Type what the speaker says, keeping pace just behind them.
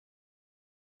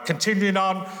Continuing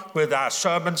on with our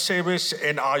sermon series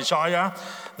in Isaiah,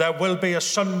 there will be a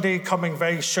Sunday coming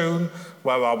very soon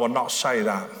where I will not say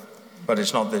that, but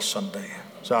it's not this Sunday.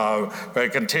 So we're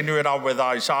continuing on with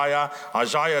Isaiah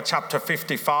chapter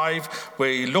 55.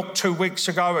 We looked 2 weeks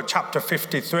ago at chapter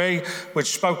 53,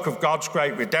 which spoke of God's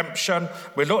great redemption.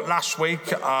 We looked last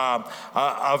week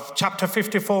of chapter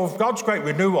 54 of God's great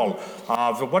renewal,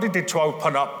 of what he did to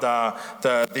open up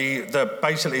the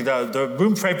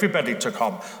room for everybody to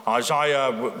come.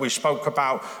 Isaiah, we spoke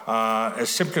about,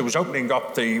 simply was opening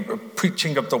up the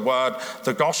preaching of the word,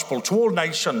 the gospel to all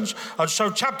nations. And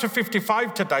so chapter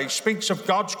 55 today speaks of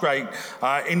God's great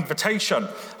invitation.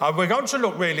 We're going to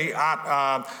look really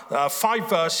at 5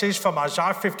 verses from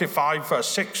Isaiah 55, verse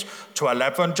 6 to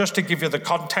 11, just to give you the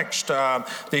context.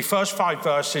 The first 5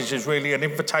 verses is really an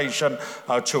invitation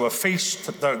to a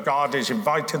feast that God is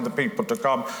inviting the people to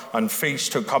come and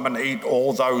feast, to come and eat,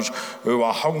 all those who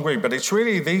are hungry. But it's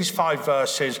really these 5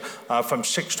 verses from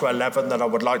 6 to 11 that I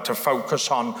would like to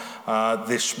focus on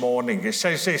this morning. It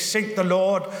says this: "Seek the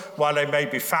Lord while he may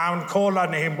be found, call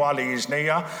on him while he is near.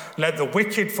 Let the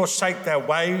wicked forsake their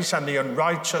ways and the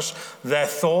unrighteous their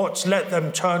thoughts. Let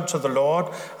them turn to the Lord,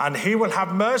 and he will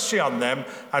have mercy on them,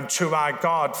 and to our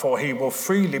God, for he will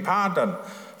freely pardon.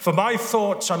 For my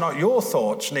thoughts are not your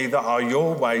thoughts, neither are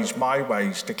your ways my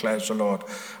ways, declares the Lord.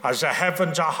 As the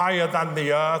heavens are higher than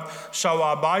the earth, so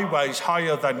are my ways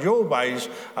higher than your ways,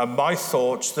 and my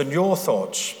thoughts than your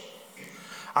thoughts.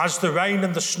 As the rain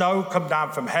and the snow come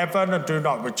down from heaven and do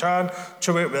not return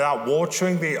to it without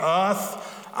watering the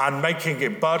earth and making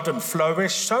it bud and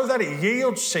flourish, so that it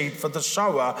yields seed for the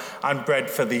sower and bread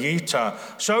for the eater,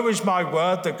 so is my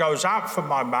word that goes out from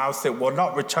my mouth. It will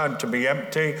not return to me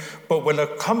empty, but will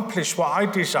accomplish what I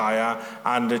desire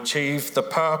and achieve the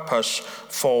purpose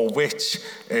for which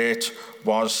it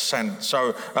was sent."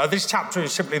 So this chapter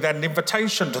is simply then an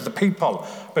invitation to the people,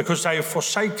 because they have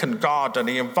forsaken God, and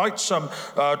he invites them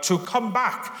to come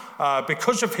back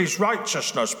because of his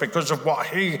righteousness, because of what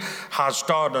he has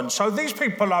done. And so these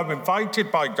people are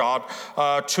invited by God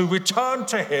to return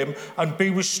to him and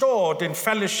be restored in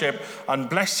fellowship and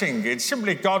blessing. It's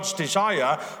simply God's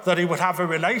desire that he would have a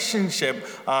relationship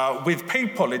with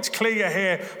people. It's clear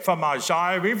here from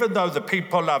Isaiah, even though the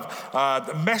people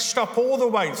have messed up all the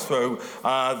way through,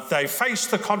 they face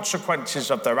the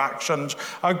consequences of their actions,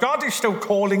 God is still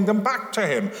calling them back to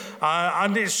him.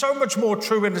 And it's so much more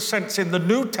true in a sense in the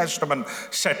New Testament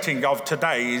setting of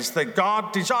today, is that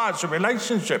God desires a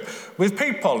relationship with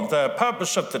people. The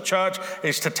purpose of the church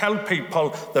is to tell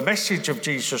people the message of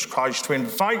Jesus Christ, to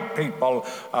invite people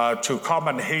to come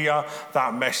and hear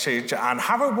that message and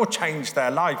how it will change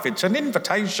their life. It's an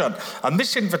invitation, and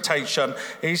this invitation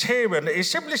is here, and it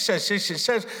simply says this. It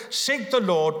says, "Seek the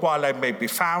Lord while he may be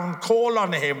found, call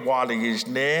on him while he is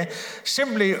near."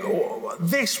 Simply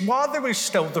this, while there is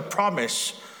still the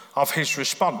promise of his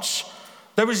response,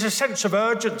 there is a sense of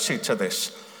urgency to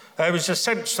this. There is a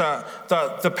sense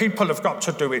that the people have got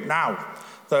to do it now.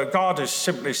 That God has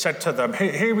simply said to them,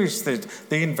 here is the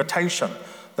invitation.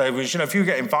 There is, if you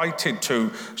get invited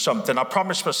to something, I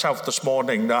promised myself this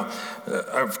morning that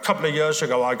a couple of years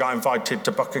ago I got invited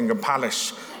to Buckingham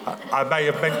Palace. I may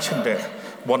have mentioned it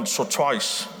once or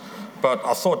twice, but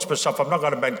I thought to myself, I'm not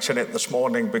going to mention it this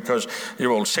morning because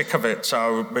you're all sick of it,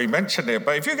 so we mentioned it.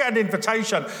 But if you get an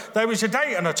invitation, there is a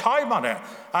date and a time on it,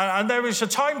 and there is a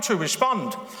time to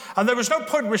respond. And there is no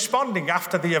point responding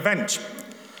after the event.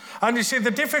 And you see, the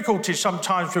difficulty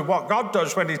sometimes with what God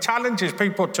does when he challenges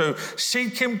people to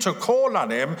seek him, to call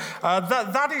on him,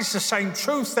 that is the same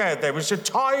truth there. There is a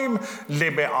time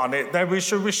limit on it. There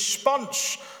is a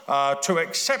response to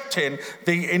accepting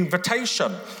the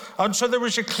invitation. And so there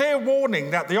is a clear warning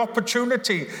that the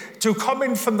opportunity to come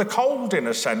in from the cold, in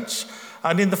a sense.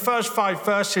 And in the first 5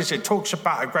 verses, it talks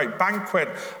about a great banquet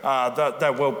that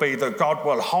there will be, that God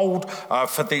will hold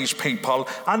for these people.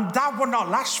 And that will not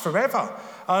last forever.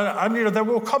 And there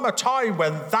will come a time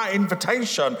when that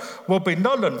invitation will be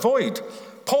null and void.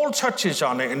 Paul touches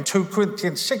on it in 2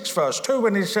 Corinthians 6, verse 2,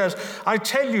 when he says, "I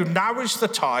tell you, now is the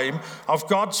time of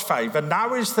God's favor.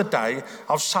 Now is the day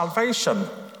of salvation."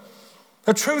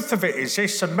 The truth of it is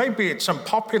this, and maybe it's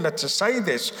unpopular to say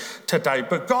this today,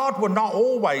 but God will not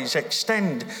always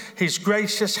extend his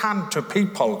gracious hand to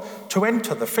people to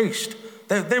enter the feast.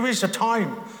 There is a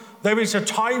time. There is a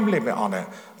time limit on it.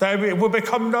 It will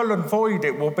become null and void.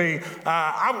 It will be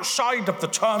outside of the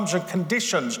terms and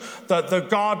conditions that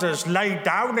God has laid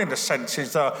down, in a sense,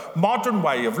 is the modern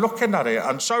way of looking at it.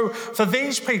 And so for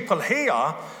these people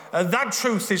here, that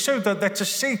truth is so that they're to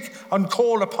seek and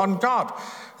call upon God.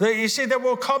 You see, there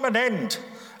will come an end.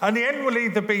 And the end will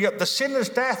either be at the sinner's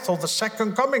death or the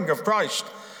second coming of Christ.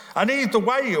 And either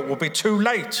way, it will be too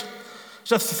late.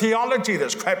 It's a theology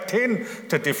that's crept in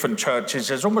to different churches.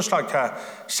 There's almost like a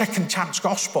second chance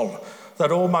gospel,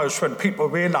 that almost when people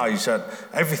realise that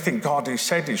everything God has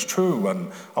said is true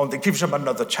and it gives them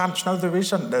another chance. No, there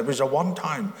isn't. There is a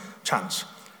one-time chance.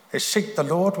 It's seek the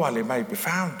Lord while he may be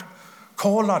found.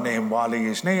 Call on him while he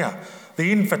is near.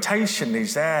 The invitation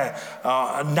is there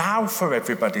now for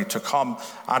everybody to come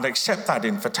and accept that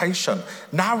invitation.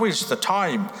 Now is the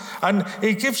time. And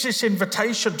he gives this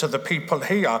invitation to the people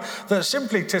here that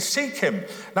simply to seek him.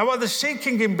 Now, are they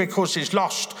seeking him because he's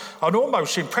lost? An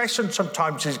almost impression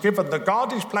sometimes is given that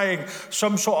God is playing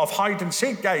some sort of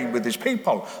hide-and-seek game with his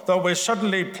people, that we're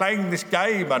suddenly playing this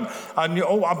game and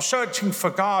I'm searching for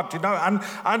God,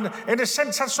 and in a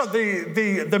sense that's not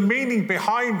the meaning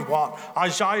behind what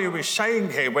Isaiah is saying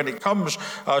here when it comes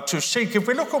to seek. If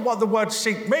we look at what the word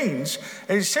seek means,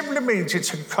 it simply means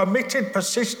it's a committed,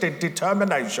 persistent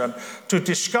determination to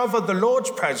discover the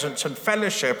Lord's presence and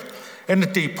fellowship in a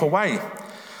deeper way.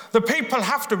 The people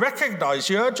have to recognize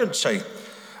the urgency,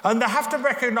 and they have to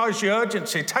recognize the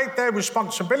urgency, take their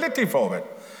responsibility for it.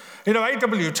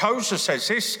 A.W. Tozer says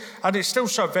this, and it's still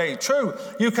so very true: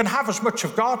 you can have as much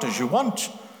of God as you want.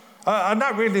 And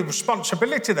that really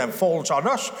responsibility then falls on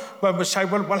us when we say,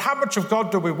 well, how much of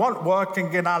God do we want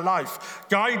working in our life,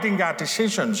 guiding our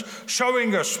decisions,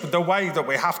 showing us the way that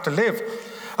we have to live?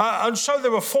 And so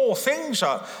there are four things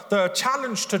that are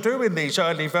challenged to do in these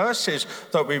early verses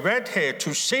that we read here: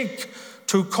 to seek,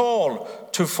 to call,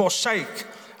 to forsake,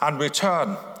 and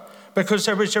return. Because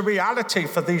there is a reality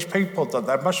for these people that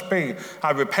there must be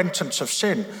a repentance of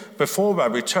sin before a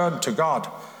return to God.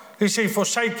 You see,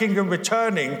 forsaking and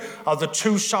returning are the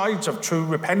two sides of true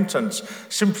repentance,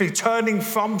 simply turning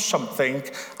from something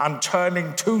and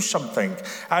turning to something.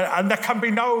 And there can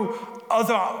be no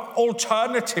other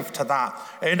alternative to that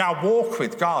in our walk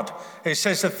with God. It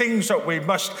says the things that we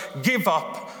must give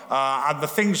up and the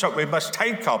things that we must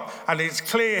take up. And it's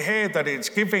clear here that it's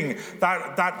giving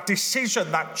that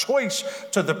decision, that choice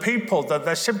to the people, that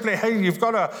they're simply, hey, you've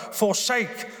got to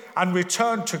forsake and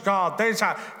return to God. There's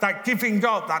that giving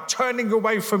up, that turning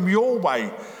away from your way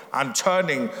and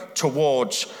turning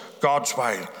towards God's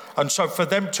way. And so for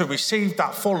them to receive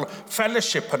that full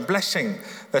fellowship and blessing,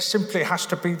 there simply has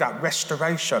to be that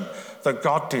restoration that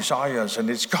God desires. And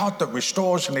it's God that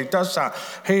restores, and he does that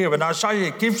here. And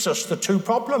Isaiah gives us the two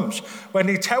problems. When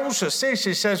he tells us this,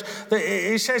 he says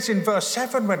in verse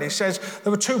 7, when he says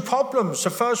there were two problems. The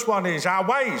first one is our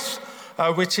ways,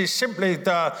 which is simply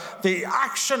the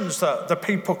actions that the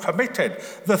people committed,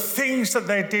 the things that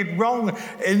they did wrong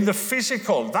in the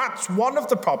physical. That's one of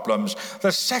the problems.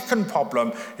 The second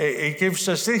problem, he gives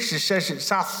us this. He says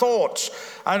it's our thoughts.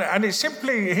 And it's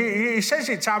simply, he says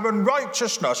it's our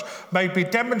unrighteousness may be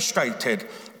demonstrated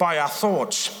by our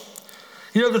thoughts.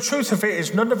 The truth of it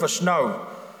is none of us know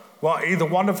what either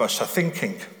one of us are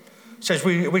thinking. It says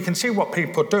we can see what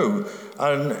people do,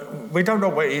 and we don't know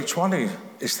what each one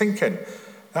is thinking.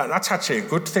 That's actually a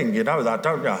good thing, that,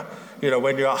 don't you?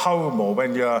 When you're at home or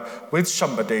when you're with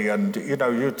somebody and,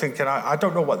 you're thinking, I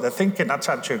don't know what they're thinking, that's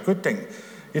actually a good thing.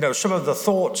 Some of the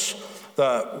thoughts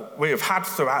that we have had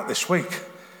throughout this week,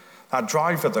 that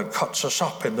driver that cuts us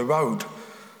up in the road,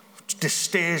 just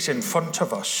steers in front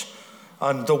of us,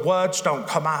 and the words don't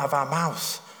come out of our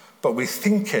mouth, but we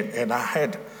think it in our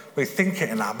head. We think it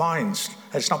in our minds.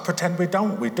 Let's not pretend we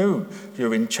don't. We do.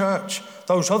 You're in church.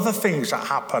 Those other things that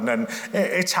happen, and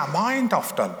it's our mind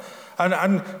often. And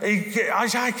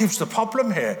Isaiah gives the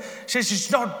problem here. He says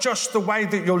it's not just the way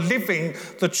that you're living,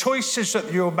 the choices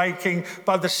that you're making,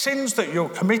 by the sins that you're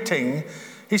committing.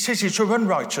 He says it's your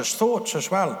unrighteous thoughts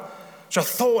as well. So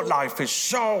thought life is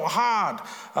so hard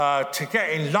to get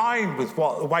in line with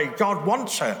the way God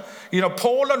wants it.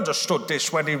 Paul understood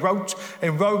this when he wrote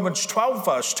in Romans 12,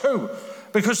 verse 2,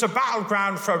 because the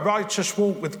battleground for a righteous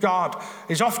walk with God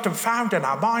is often found in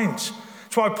our minds.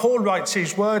 That's why Paul writes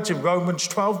these words in Romans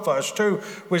 12, verse 2,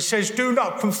 which says, do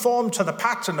not conform to the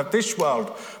pattern of this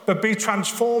world, but be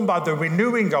transformed by the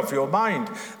renewing of your mind.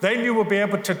 Then you will be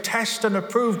able to test and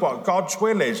approve what God's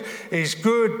will is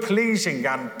good, pleasing,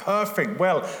 and perfect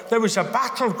will. There is a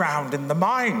battleground in the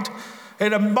mind.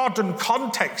 In a modern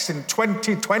context in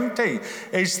 2020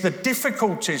 is the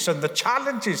difficulties and the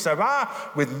challenges there are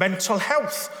with mental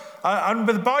health. And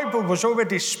the Bible was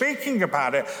already speaking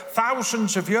about it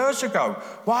thousands of years ago.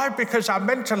 Why? Because our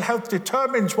mental health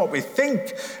determines what we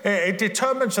think. It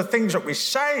determines the things that we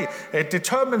say. It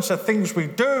determines the things we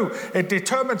do. It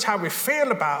determines how we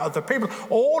feel about other people.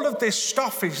 All of this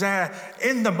stuff is there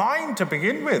in the mind to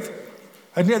begin with.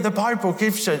 And yet the Bible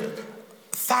gives it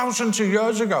thousands of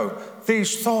years ago,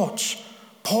 these thoughts.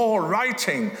 Paul,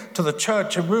 writing to the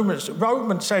church in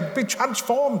Romans, said, be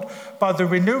transformed by the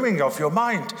renewing of your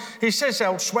mind. He says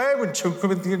elsewhere in 2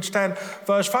 Corinthians 10,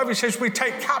 verse 5, he says, we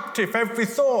take captive every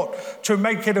thought to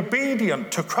make it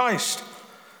obedient to Christ.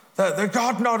 That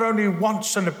God not only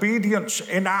wants an obedience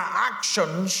in our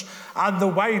actions and the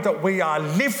way that we are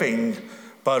living,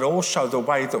 but also the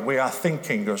way that we are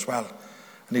thinking as well.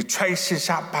 And he traces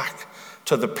that back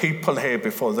to the people here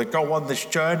before they go on this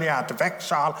journey out of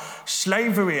exile,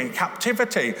 slavery and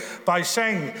captivity by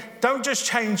saying, don't just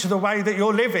change the way that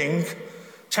you're living,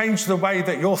 change the way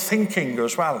that you're thinking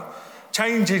as well.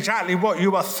 Change exactly what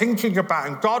you are thinking about.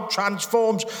 And God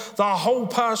transforms the whole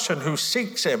person who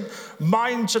seeks him.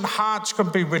 Minds and hearts can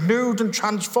be renewed and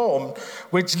transformed,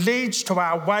 which leads to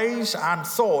our ways and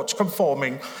thoughts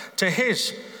conforming to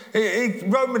his.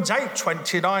 Romans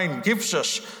 8:29 gives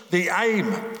us the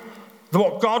aim.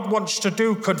 What God wants to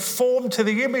do, conform to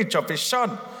the image of his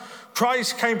Son.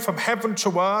 Christ came from heaven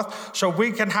to earth so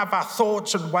we can have our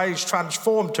thoughts and ways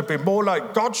transformed to be more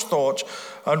like God's thoughts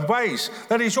and ways.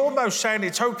 That he's almost saying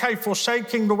it's okay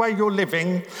forsaking the way you're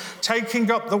living, taking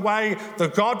up the way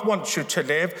that God wants you to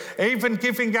live, even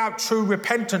giving out true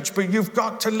repentance, but you've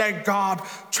got to let God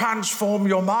transform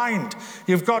your mind.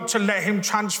 You've got to let him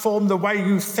transform the way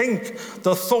you think,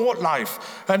 the thought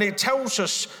life. And it tells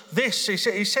us this.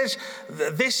 He says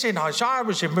this in Isaiah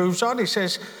as he moves on. He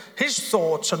says, his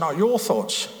thoughts are not your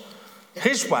thoughts.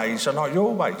 His ways are not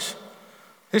your ways.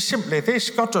 It's simply this: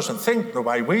 God doesn't think the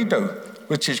way we do,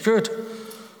 which is good.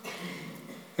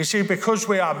 You see, because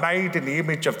we are made in the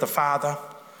image of the Father,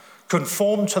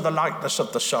 conformed to the likeness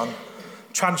of the Son,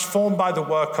 transformed by the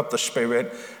work of the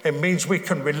Spirit, it means we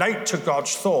can relate to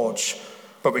God's thoughts,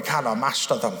 but we cannot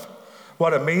master them.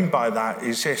 What I mean by that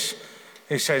is this.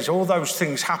 He says, all those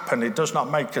things happen, it does not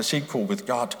make us equal with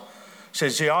God. He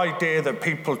says the idea that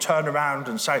people turn around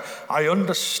and say, I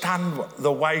understand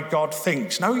the way God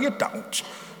thinks. No, you don't. He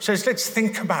says, let's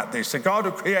think about this. The God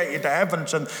who created the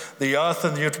heavens and the earth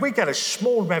and the earth, we get a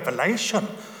small revelation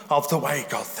of the way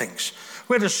God thinks.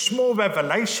 We get a small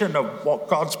revelation of what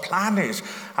God's plan is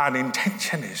and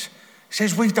intention is. He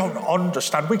says, we don't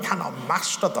understand. We cannot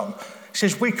master them. He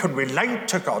says we can relate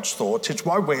to God's thoughts. It's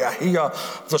why we are here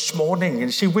this morning.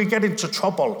 And see, we get into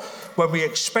trouble when we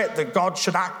expect that God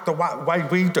should act the way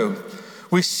we do.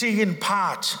 We see in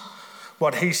part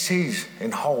what he sees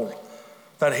in whole.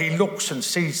 That he looks and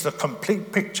sees the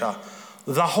complete picture,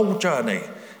 the whole journey.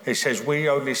 He says we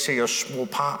only see a small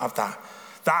part of that.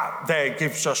 That there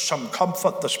gives us some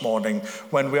comfort this morning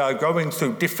when we are going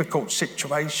through difficult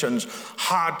situations,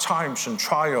 hard times and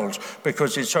trials,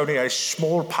 because it's only a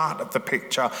small part of the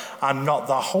picture and not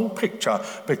the whole picture,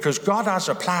 because God has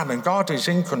a plan and God is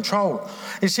in control.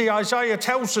 You see, Isaiah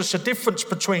tells us the difference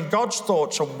between God's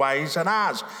thoughts and ways and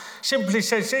ours. Simply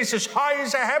says this: as high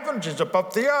as the heavens is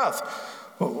above the earth.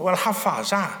 Well, how far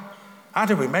is that? How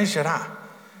do we measure that?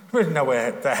 We don't know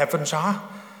where the heavens are.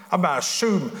 I might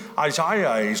assume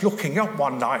Isaiah is looking up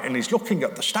one night and he's looking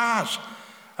at the stars.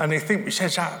 And he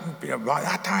says, write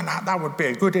that down. That would be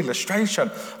a good illustration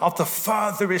of the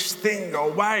furthest thing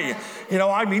away. You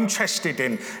know, I'm interested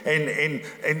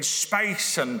in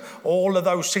space and all of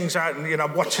those things.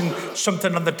 Watching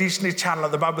something on the Disney Channel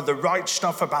at the moment, the right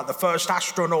stuff about the first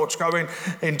astronauts going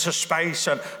into space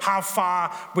and how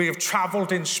far we have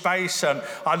travelled in space. And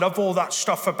I love all that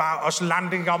stuff about us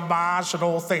landing on Mars and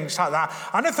all things like that.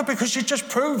 And I thought, because it just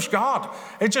proves God.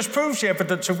 It just proves the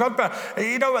evidence of God. But,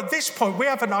 at this point, we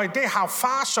have an idea how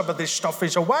far some of this stuff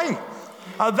is away.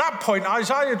 At that point,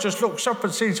 Isaiah just looks up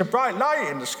and sees a bright light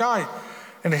in the sky.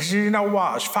 And he says, you know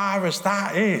what? As far as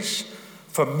that is,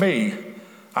 for me,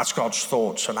 that's God's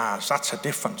thoughts and ours. That's a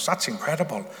difference. That's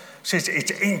incredible. He says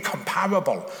it's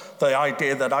incomparable, the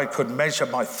idea that I could measure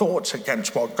my thoughts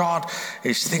against what God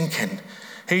is thinking.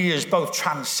 He is both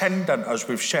transcendent, as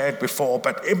we've shared before,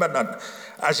 but immanent,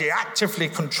 as he actively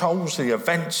controls the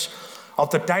events of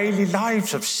the daily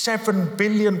lives of 7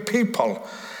 billion people,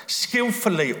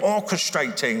 skillfully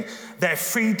orchestrating their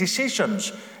free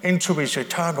decisions into his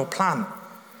eternal plan.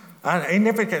 And he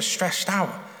never gets stressed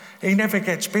out. He never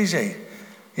gets busy.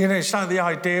 It's like the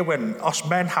idea when us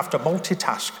men have to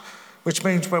multitask, which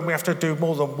means when we have to do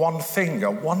more than one thing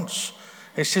at once.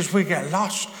 It says we get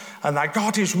lost, and that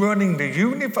God is running the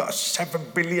universe, 7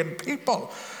 billion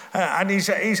people. And he's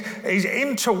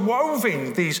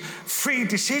interwoven these free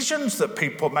decisions that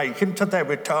people make into their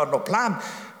eternal plan.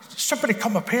 Somebody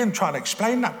come up here and try and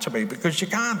explain that to me, because you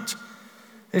can't.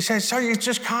 He says, so you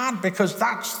just can't, because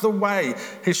that's the way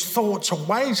his thoughts and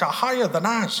ways are higher than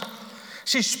ours.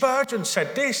 See, Spurgeon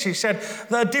said this. He said,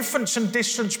 the difference and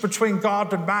distance between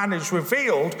God and man is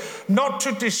revealed not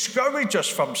to discourage us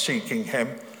from seeking him,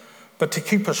 but to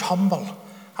keep us humble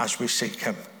as we seek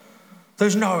him.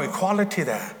 There's no equality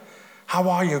there. How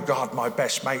are you, God, my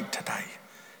best mate today?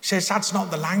 He says that's not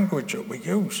the language that we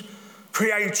use.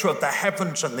 Creator of the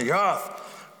heavens and the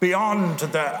earth, beyond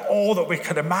all that we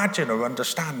can imagine or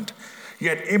understand,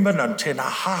 yet immanent in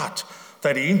our heart,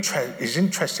 that he is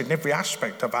interested in every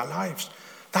aspect of our lives.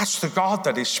 That's the God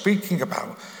that he's speaking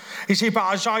about. You see, but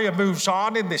Isaiah moves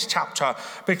on in this chapter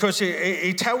because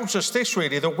he tells us this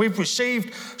really, that we've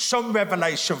received some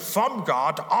revelation from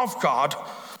God, of God,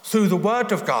 through the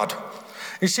word of God.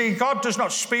 You see, God does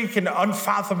not speak in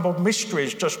unfathomable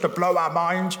mysteries just to blow our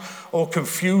minds or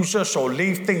confuse us or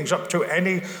leave things up to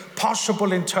any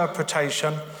possible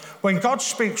interpretation. When God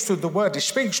speaks through the word, he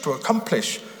speaks to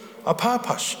accomplish a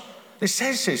purpose. It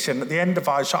says this at the end of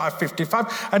Isaiah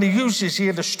 55, and he uses the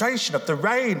illustration of the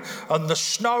rain and the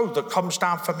snow that comes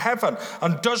down from heaven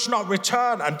and does not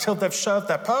return until they've served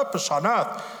their purpose on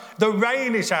earth. The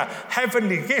rain is a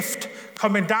heavenly gift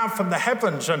coming down from the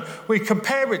heavens, and we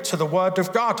compare it to the word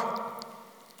of God.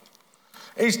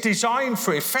 It's designed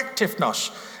for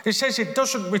effectiveness. It says it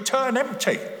doesn't return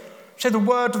empty. So the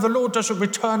word of the Lord doesn't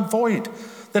return void.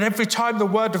 That every time the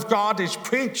word of God is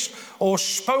preached or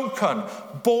spoken,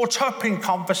 brought up in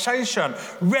conversation,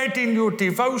 read in your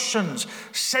devotions,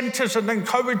 sent as an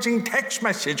encouraging text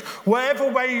message,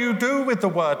 whatever way you do with the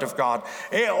word of God,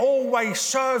 it always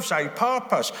serves a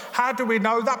purpose. How do we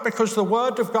know that? Because the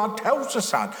word of God tells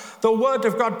us that. The word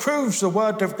of God proves the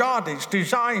word of God is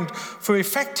designed for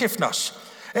effectiveness.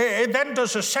 It then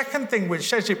does a second thing, which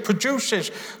says it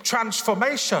produces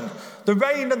transformation. The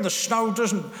rain and the snow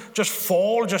doesn't just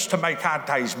fall just to make our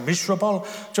days miserable.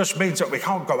 Just means that we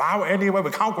can't go out anywhere.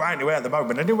 We can't go out anywhere at the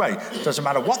moment anyway. It doesn't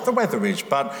matter what the weather is,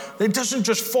 but it doesn't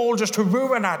just fall just to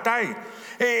ruin our day.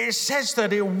 It says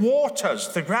that it waters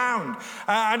the ground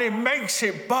and it makes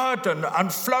it burden and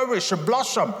flourish and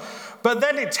blossom. But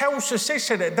then it tells us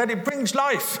this in it, that it brings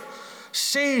life,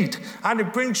 seed, and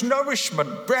it brings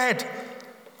nourishment, bread.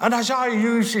 And Isaiah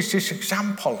uses this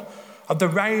example of the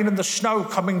rain and the snow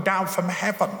coming down from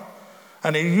heaven.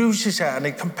 And he uses it and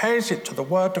he compares it to the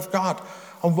word of God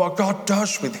and what God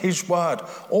does with his word.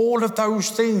 All of those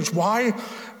things. Why?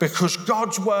 Because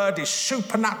God's word is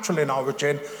supernatural in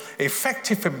origin,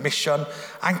 effective in mission,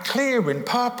 and clear in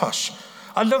purpose.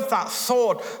 I love that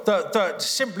thought that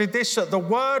simply this, that the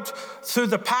word through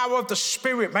the power of the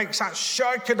Spirit makes that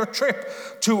circular trip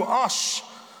to us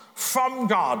from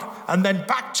God and then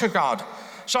back to God.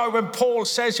 So when Paul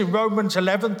says in Romans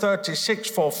 11:36,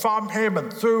 for from him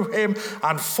and through him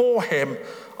and for him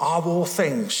are all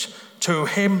things, to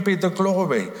him be the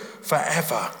glory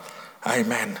forever.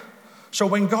 Amen. So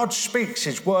when God speaks,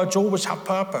 his words always have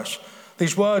purpose.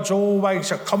 These words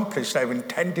always accomplish their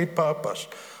intended purpose.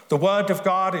 The word of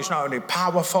God is not only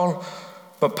powerful,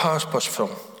 but purposeful.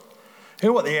 You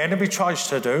know what the enemy tries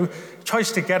to do? He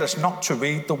tries to get us not to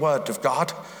read the word of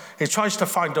God. He tries to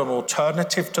find an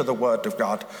alternative to the word of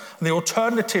God. And the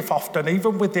alternative often,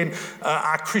 even within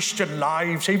our Christian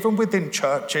lives, even within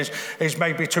churches, is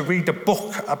maybe to read a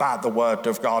book about the word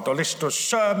of God or listen to a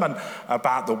sermon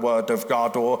about the word of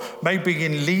God, or maybe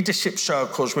in leadership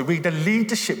circles, we read a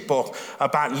leadership book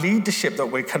about leadership that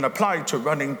we can apply to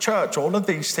running church. All of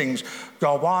these things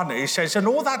go on. He says, and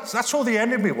all that's all the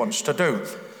enemy wants to do.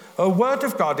 A word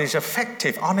of God is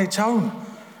effective on its own.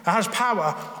 It has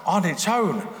power on its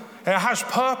own. It has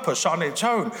purpose on its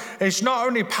own. It's not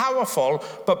only powerful,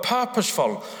 but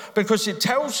purposeful, because it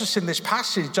tells us in this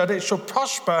passage that it shall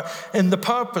prosper in the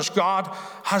purpose God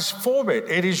has for it.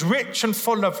 It is rich and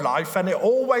full of life, and it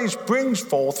always brings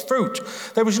forth fruit.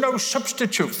 There is no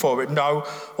substitute for it, no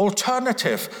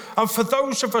alternative. And for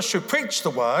those of us who preach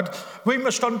the word, we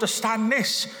must understand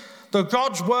this, that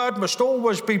God's word must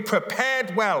always be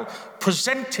prepared well,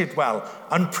 presented well,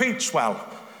 and preached well.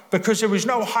 Because there is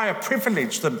no higher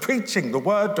privilege than preaching the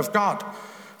word of God.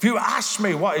 If you ask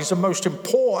me what is the most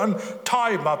important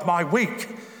time of my week,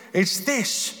 it's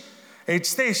this.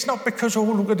 It's this, not because, oh,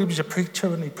 look at him, he's a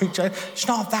preacher and he preaches. It's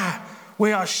not that.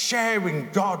 We are sharing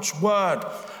God's word.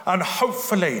 And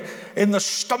hopefully, in the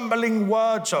stumbling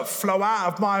words that flow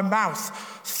out of my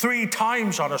mouth 3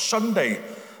 times on a Sunday,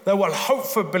 there will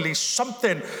hopefully be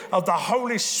something of the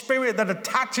Holy Spirit that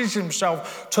attaches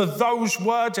himself to those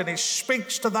words, and he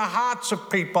speaks to the hearts of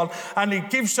people, and he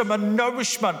gives them a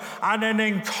nourishment and an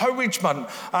encouragement,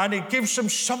 and he gives them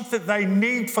something they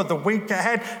need for the week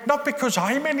ahead. Not because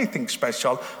I'm anything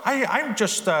special. I'm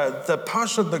just the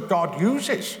person that God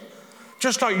uses.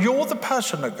 Just like you're the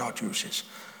person that God uses.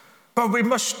 But we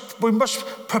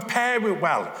must prepare it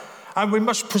well, and we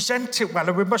must present it well,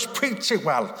 and we must preach it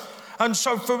well. And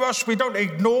so for us, we don't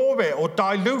ignore it or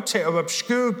dilute it or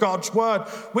obscure God's word.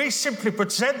 We simply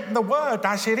present the word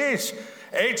as it is.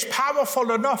 It's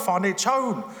powerful enough on its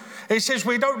own. It says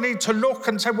we don't need to look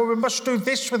and say, well, we must do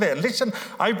this with it. Listen,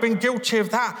 I've been guilty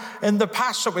of that in the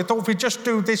past. So we thought if we just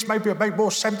do this, maybe it'll make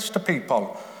more sense to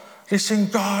people. Listen,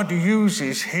 God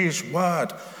uses his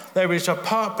word. There is a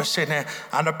purpose in it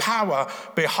and a power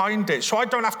behind it. So I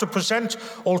don't have to present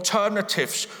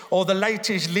alternatives or the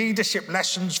latest leadership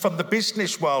lessons from the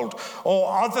business world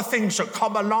or other things that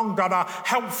come along that are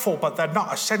helpful, but they're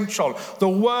not essential. The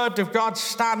word of God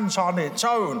stands on its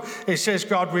own. It says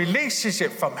God releases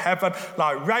it from heaven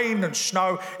like rain and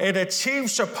snow. It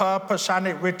achieves a purpose and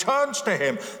it returns to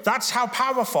him. That's how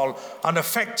powerful and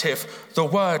effective the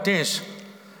word is.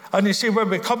 And you see, when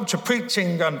we come to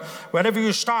preaching, and whenever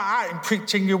you start out in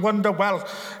preaching, you wonder, well,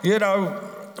 you know,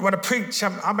 when I preach,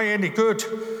 am I any good?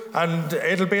 And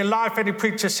it'll be a lie if any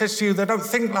preacher says to you, they don't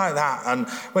think like that. And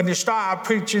when you start out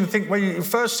preaching, you think, well, the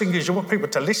first thing is you want people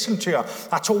to listen to you.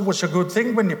 That's always a good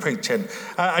thing when you're preaching.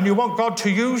 And you want God to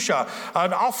use you.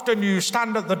 And often you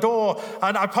stand at the door,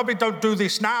 and I probably don't do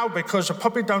this now because I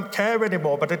probably don't care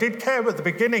anymore, but I did care at the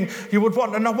beginning. You would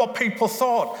want to know what people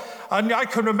thought. And I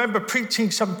can remember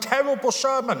preaching some terrible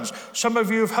sermons. Some of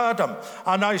you have heard them.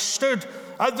 And I stood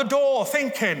at the door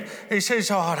thinking, he says,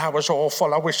 oh, that was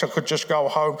awful. I wish I could just go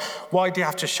home. Why do you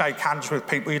have to shake hands with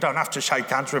people? You don't have to shake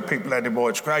hands with people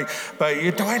anymore. It's great. But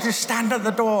you don't have to stand at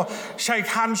the door, shake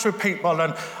hands with people.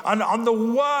 And on the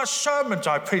worst sermons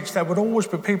I preached, there would always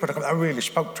be people that really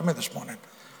spoke to me this morning.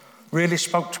 Really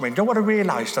spoke to me. And you know what I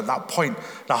realised at that point?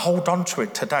 And I hold on to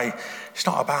it today. It's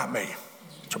not about me.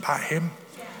 It's about him.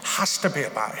 It has to be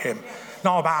about him.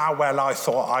 Not about how well I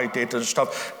thought I did and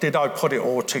stuff. Did I put it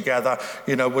all together?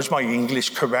 You know, was my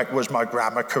English correct? Was my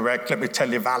grammar correct? Let me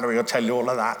tell you, Valerie, I'll tell you all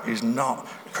of that is not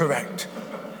correct.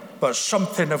 But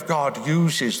something of God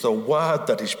uses the word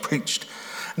that is preached,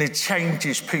 and it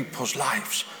changes people's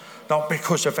lives. Not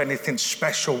because of anything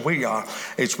special we are,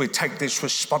 it's we take this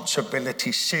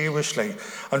responsibility seriously.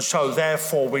 And so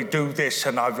therefore we do this,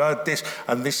 and I've learned this,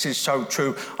 and this is so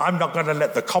true. I'm not going to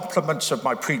let the compliments of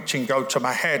my preaching go to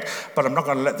my head, but I'm not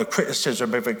going to let the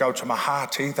criticism of it go to my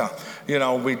heart either. You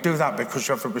know, we do that because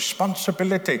we have a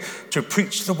responsibility to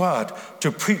preach the word,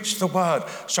 to preach the word.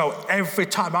 So every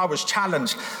time I was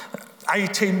challenged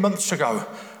 18 months ago,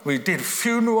 we did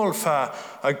funeral for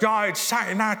a guy who'd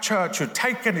sat in our church who'd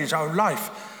taken his own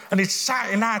life, and he'd sat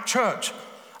in our church.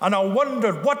 And I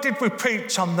wondered, what did we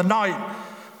preach on the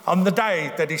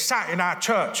day that he sat in our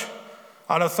church?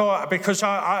 And I thought, because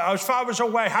I as far as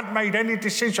away, hadn't made any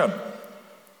decision.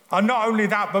 And not only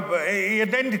that, but he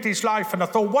had ended his life. And I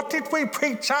thought, what did we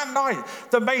preach that night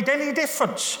that made any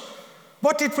difference?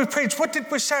 What did we preach? What did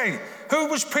we say? Who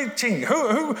was preaching?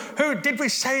 Who did we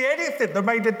say anything that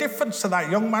made a difference to that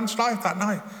young man's life that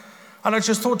night? And I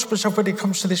just thought to myself, when it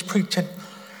comes to this preaching,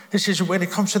 this is when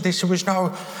it comes to this, there was no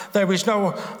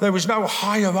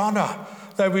higher honor.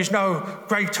 There was no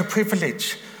greater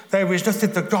privilege. There was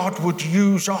nothing that God would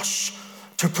use us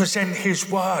to present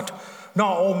his word.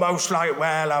 Not almost like,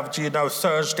 well,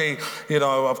 Thursday,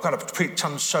 I've got to preach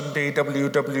on Sunday,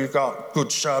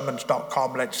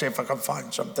 www.goodsermons.com. Let's see if I can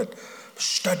find something.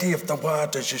 Study of the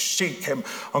word as you seek him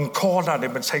and call on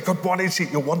him and say, God, what is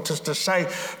it you want us to say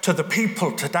to the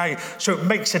people today? So it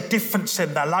makes a difference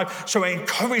in their life. So it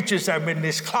encourages them in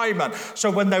this climate. So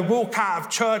when they walk out of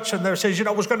church and they say,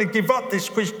 I was going to give up this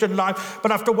Christian life,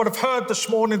 but after what I've heard this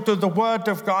morning through the word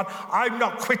of God, I'm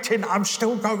not quitting, I'm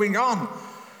still going on.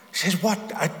 He says, what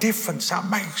a difference that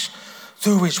makes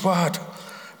through his word.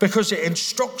 Because it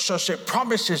instructs us, it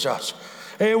promises us,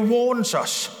 it warns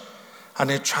us, and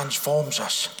it transforms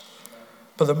us.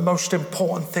 But the most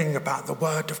important thing about the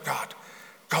word of God,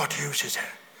 God uses it.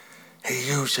 He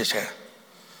uses it.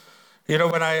 You know,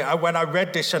 when I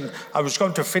read this, and I was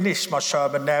going to finish my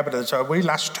sermon there, but there's a wee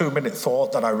last 2-minute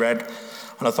thought that I read,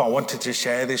 and I thought I wanted to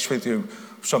share this with you,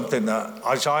 something that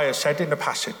Isaiah said in the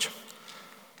passage.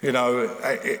 You know,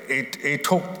 he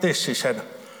took this, he said,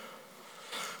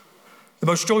 the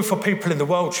most joyful people in the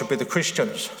world should be the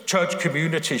Christians. Church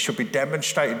community should be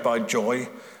demonstrated by joy,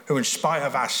 who in spite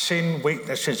of our sin,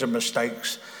 weaknesses and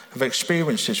mistakes have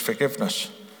experienced his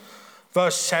forgiveness.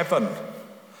 Verse 7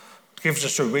 gives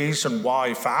us a reason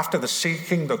why. For after the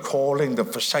seeking, the calling, the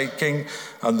forsaking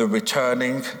and the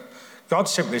returning, God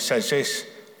simply says this,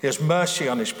 he has mercy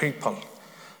on his people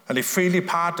and he freely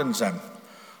pardons them.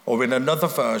 Or in another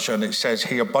version, it says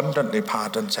he abundantly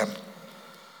pardons them.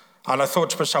 And I thought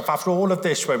to myself, after all of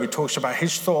this, where he talks about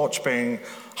his thoughts being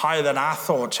higher than our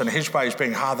thoughts and his ways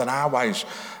being higher than our ways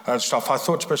and stuff, I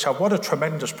thought to myself, what a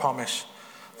tremendous promise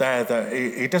there, that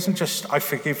he doesn't just, I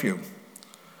forgive you. He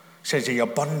says he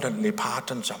abundantly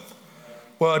pardons them.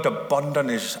 Word abundant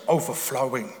is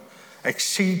overflowing,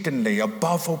 exceedingly,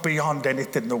 above or beyond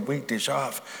anything that we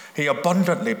deserve. He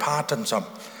abundantly pardons them.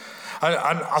 And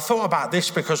I thought about this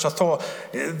because I thought,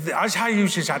 Isaiah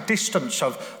uses that distance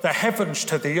of the heavens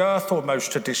to the earth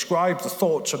almost to describe the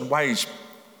thoughts and ways,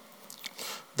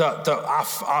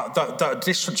 the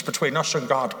distance between us and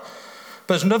God. But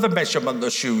there's another measurement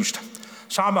that's used.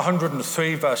 Psalm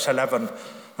 103, verse 11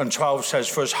 and 12 says,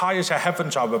 "For as high as the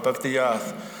heavens are above the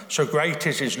earth, so great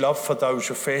is his love for those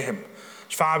who fear him.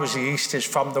 As far as the east is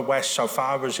from the west, so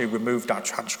far as he removed our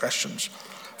transgressions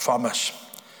from us."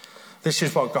 This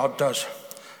is what God does.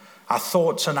 Our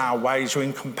thoughts and our ways are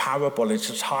incomparable.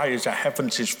 It's as high as the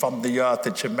heavens is from the earth.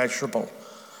 It's immeasurable.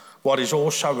 What is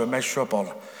also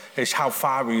immeasurable is how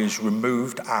far he has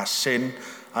removed our sin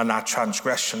and our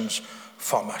transgressions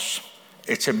from us.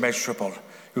 It's immeasurable.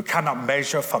 You cannot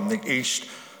measure from the east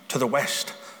to the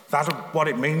west. That's what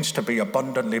it means to be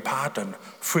abundantly pardoned,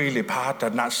 freely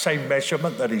pardoned. That same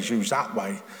measurement that is used that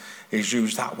way is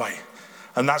used that way.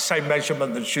 And that same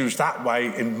measurement that's used that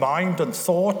way in mind and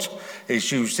thought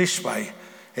is used this way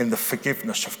in the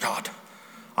forgiveness of God.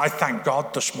 I thank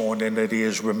God this morning that he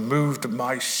has removed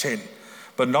my sin,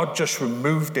 but not just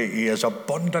removed it, he has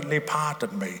abundantly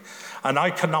pardoned me. And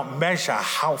I cannot measure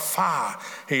how far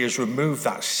he has removed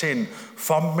that sin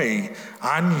from me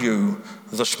and you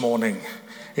this morning.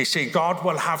 You see, God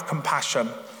will have compassion.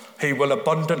 He will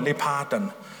abundantly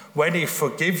pardon. When he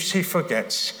forgives, he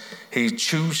forgets. He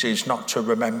chooses not to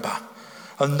remember.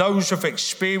 And those who've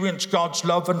experienced God's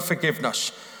love and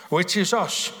forgiveness, which is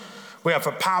us, we have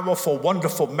a powerful,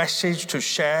 wonderful message to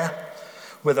share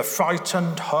with a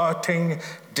frightened, hurting,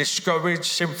 discouraged,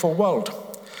 sinful world.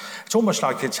 It's almost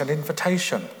like it's an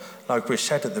invitation, like we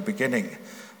said at the beginning.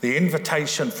 The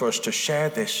invitation for us to share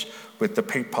this with the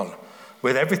people.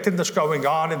 With everything that's going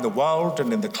on in the world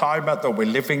and in the climate that we're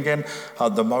living in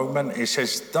at the moment, it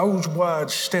says those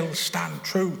words still stand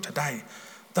true today.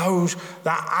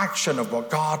 That action of what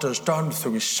God has done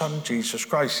through his son, Jesus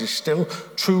Christ, is still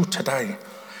true today.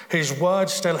 His word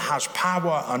still has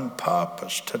power and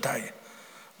purpose today.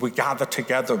 We gather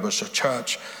together as a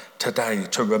church today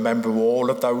to remember all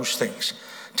of those things.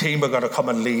 Team are going to come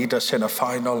and lead us in a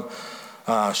final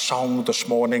song this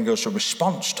morning as a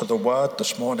response to the word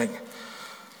this morning.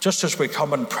 Just as we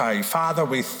come and pray, Father,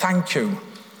 we thank you.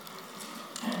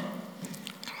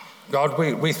 God,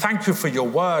 we thank you for your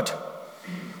word.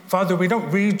 Father, we don't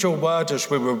read your word as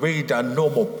we would read a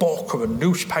normal book or a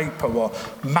newspaper or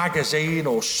magazine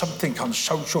or something on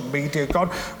social media.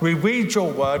 God, we read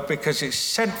your word because it's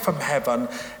sent from heaven.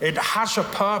 It has a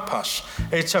purpose.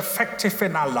 It's effective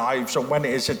in our lives. And when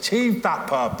it has achieved that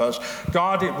purpose,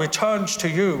 God, it returns to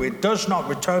you. It does not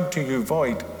return to you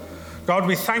void. God,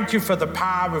 we thank you for the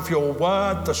power of your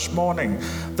word this morning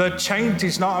that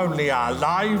changes not only our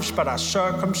lives, but our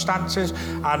circumstances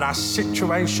and our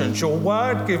situations. Your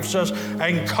word gives us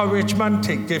encouragement.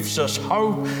 It gives us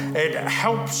hope. It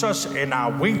helps us in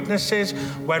our weaknesses.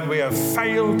 When we have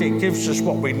failed, it gives us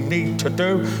what we need to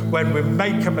do. When we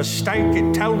make a mistake,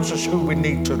 it tells us who we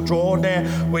need to draw near.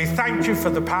 We thank you for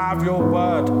the power of your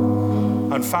word.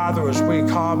 And Father, as we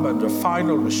come and a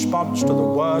final response to the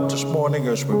word this morning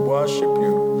as we worship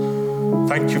you,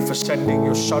 thank you for sending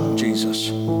your son, Jesus.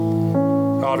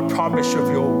 God, a promise of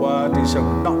your word is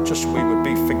that not just we would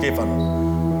be forgiven,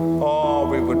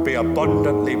 we would be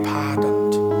abundantly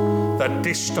pardoned. The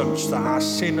distance that our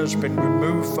sin has been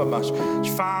removed from us,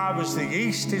 as far as the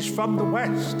east is from the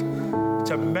west,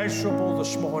 it's immeasurable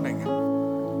this morning.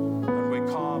 And we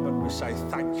come and we say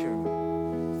thank you.